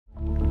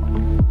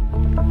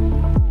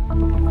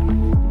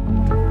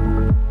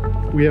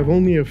We have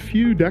only a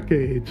few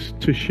decades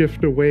to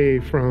shift away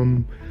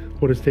from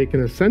what has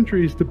taken us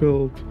centuries to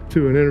build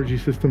to an energy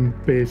system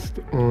based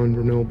on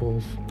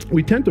renewables.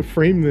 We tend to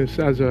frame this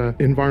as an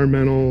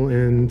environmental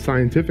and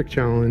scientific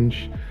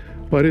challenge,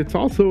 but it's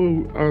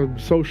also a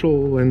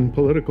social and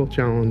political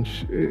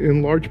challenge,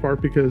 in large part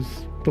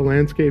because the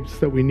landscapes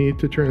that we need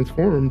to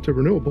transform to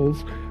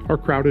renewables are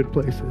crowded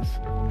places.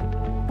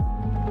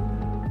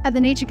 At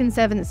the Nature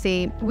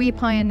Conservancy, we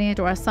pioneered,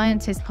 or our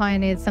scientists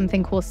pioneered,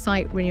 something called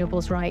Site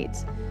Renewables Right.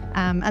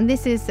 And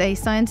this is a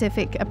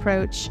scientific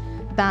approach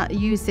that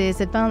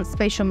uses advanced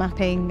spatial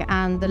mapping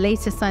and the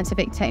latest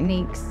scientific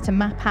techniques to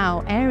map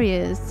out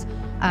areas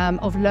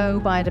of low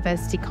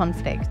biodiversity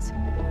conflict.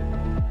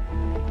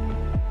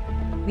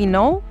 We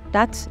know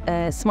that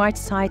smart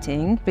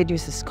siting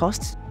reduces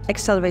costs,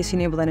 accelerates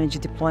renewable energy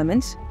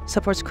deployment,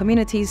 supports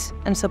communities,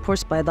 and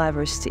supports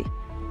biodiversity.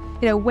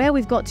 You know, where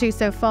we've got to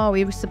so far,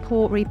 we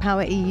support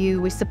Repower EU,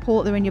 we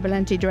support the Renewable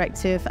Energy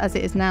Directive as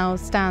it is now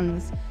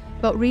stands,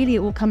 but really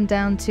it will come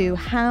down to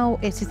how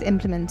it is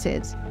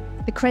implemented,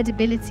 the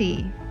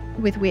credibility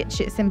with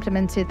which it's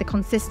implemented, the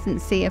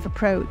consistency of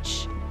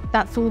approach.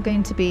 That's all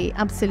going to be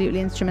absolutely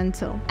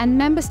instrumental. And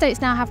member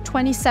states now have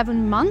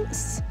 27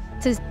 months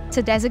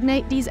to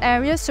designate these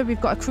areas, so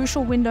we've got a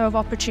crucial window of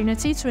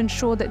opportunity to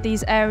ensure that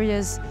these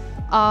areas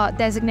are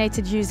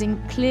designated using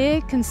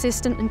clear,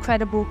 consistent and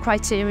credible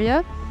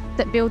criteria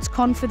that builds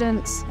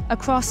confidence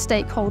across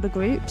stakeholder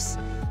groups,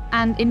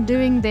 and in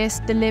doing this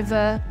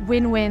deliver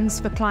win-wins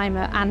for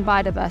climate and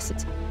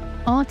biodiversity.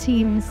 Our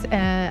teams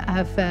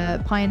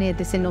have pioneered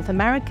this in North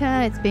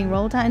America. It's being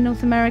rolled out in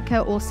North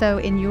America, also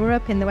in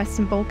Europe, in the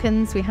Western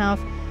Balkans. We have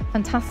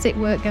fantastic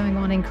work going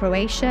on in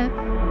Croatia.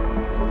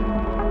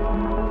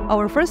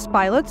 Our first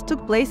pilot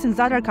took place in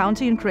Zadar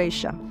County in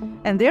Croatia.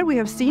 And there we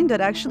have seen that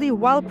actually,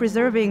 while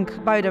preserving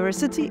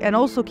biodiversity and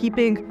also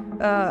keeping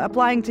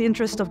applying to the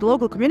interest of the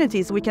local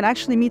communities, we can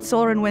actually meet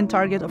solar and wind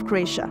target of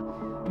Croatia.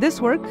 This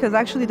work has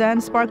actually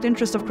then sparked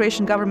interest of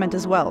Croatian government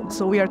as well.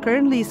 So we are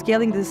currently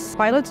scaling this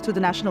pilot to the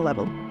national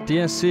level.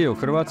 TNC u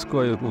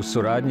Hrvatskoj u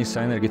suradnji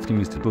sa Energetskim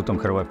institutom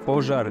Hrvatski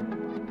Požar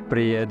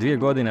prije 2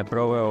 godine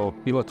proveo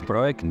pilot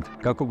projekt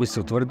kako bi se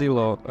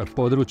utvrdilo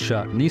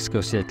područja niske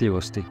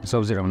osjetljivosti s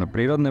obzirom na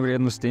prirodne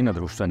vrijednosti i na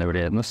društvene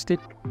vrijednosti,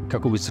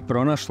 kako bi se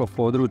pronašlo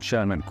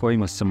područja na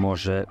kojima se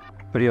može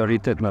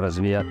prioritetno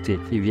razvijati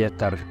i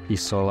vjetar i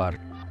solar.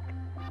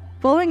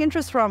 Following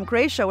interest from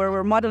Croatia, where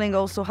we're modeling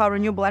also how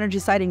renewable energy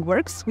siting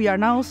works, we are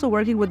now also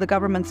working with the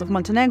governments of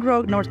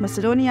Montenegro, North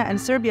Macedonia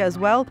and Serbia as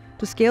well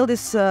to scale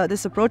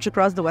this approach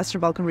across the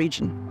Western Balkan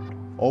region.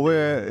 Ovo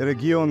je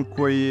region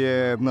koji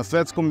je na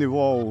svetskom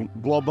nivou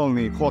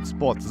globalni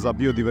hotspot za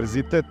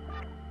biodiverzitet.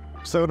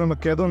 U Severnoj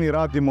Makedoniji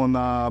radimo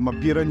na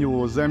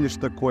mapiranju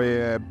zemljišta koje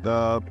je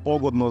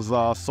pogodno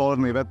za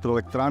solarne i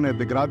vetroelektrane,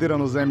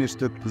 degradirano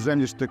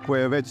zemljište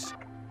koje je već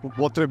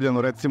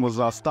upotrebljeno recimo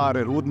za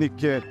stare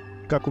rudnike,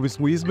 kako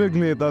bismo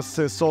izbjegli da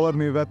se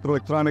solarne i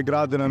vetroelektrane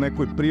grade na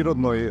nekoj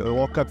prirodnoj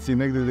lokaciji,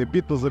 negdje gdje je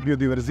bitno za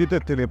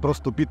biodiverzitet ili je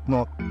prosto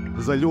bitno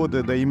za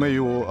ljude da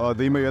imaju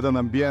jedan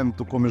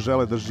ambijent u kome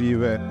žele da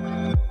žive.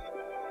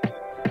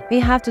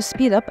 We have to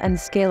speed up and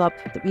scale up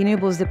the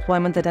renewables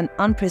deployment at an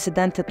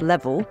unprecedented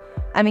level,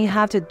 and we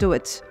have to do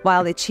it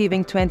while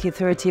achieving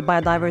 2030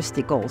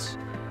 biodiversity goals.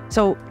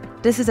 So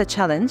this is a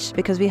challenge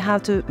because we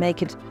have to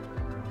make it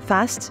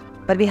fast,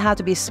 but we have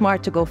to be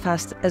smart to go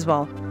fast as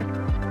well.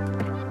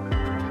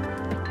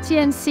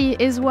 TNC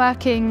is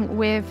working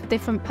with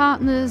different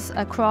partners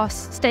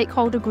across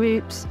stakeholder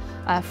groups,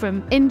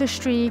 from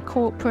industry,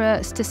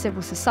 corporates to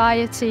civil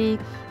society,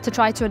 to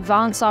try to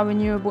advance our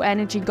renewable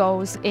energy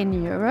goals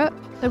in Europe.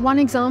 So one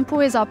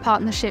example is our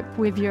partnership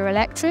with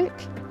Euractiv,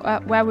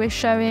 where we're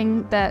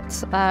showing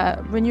that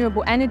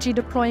renewable energy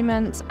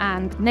deployment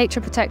and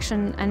nature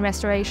protection and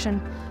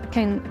restoration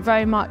can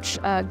very much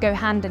go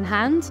hand in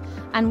hand,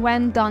 and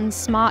when done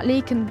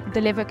smartly can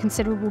deliver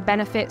considerable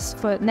benefits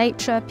for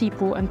nature,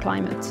 people and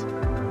climate.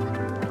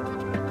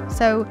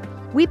 So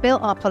we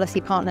built our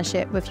policy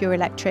partnership with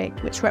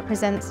Euractiv, which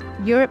represents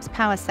Europe's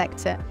power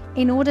sector,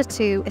 in order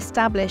to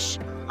establish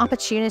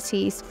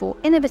opportunities for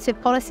innovative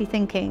policy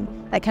thinking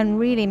that can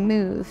really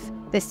move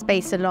this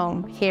space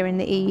along here in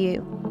the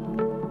EU.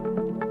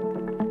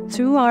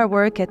 Through our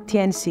work at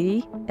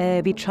TNC,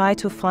 we try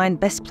to find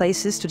best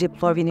places to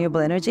deploy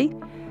renewable energy,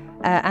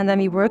 and then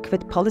we work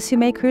with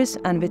policymakers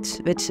and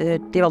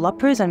with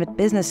developers and with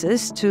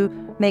businesses to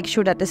make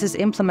sure that this is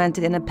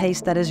implemented in a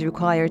pace that is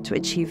required to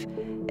achieve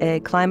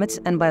climate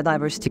and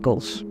biodiversity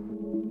goals.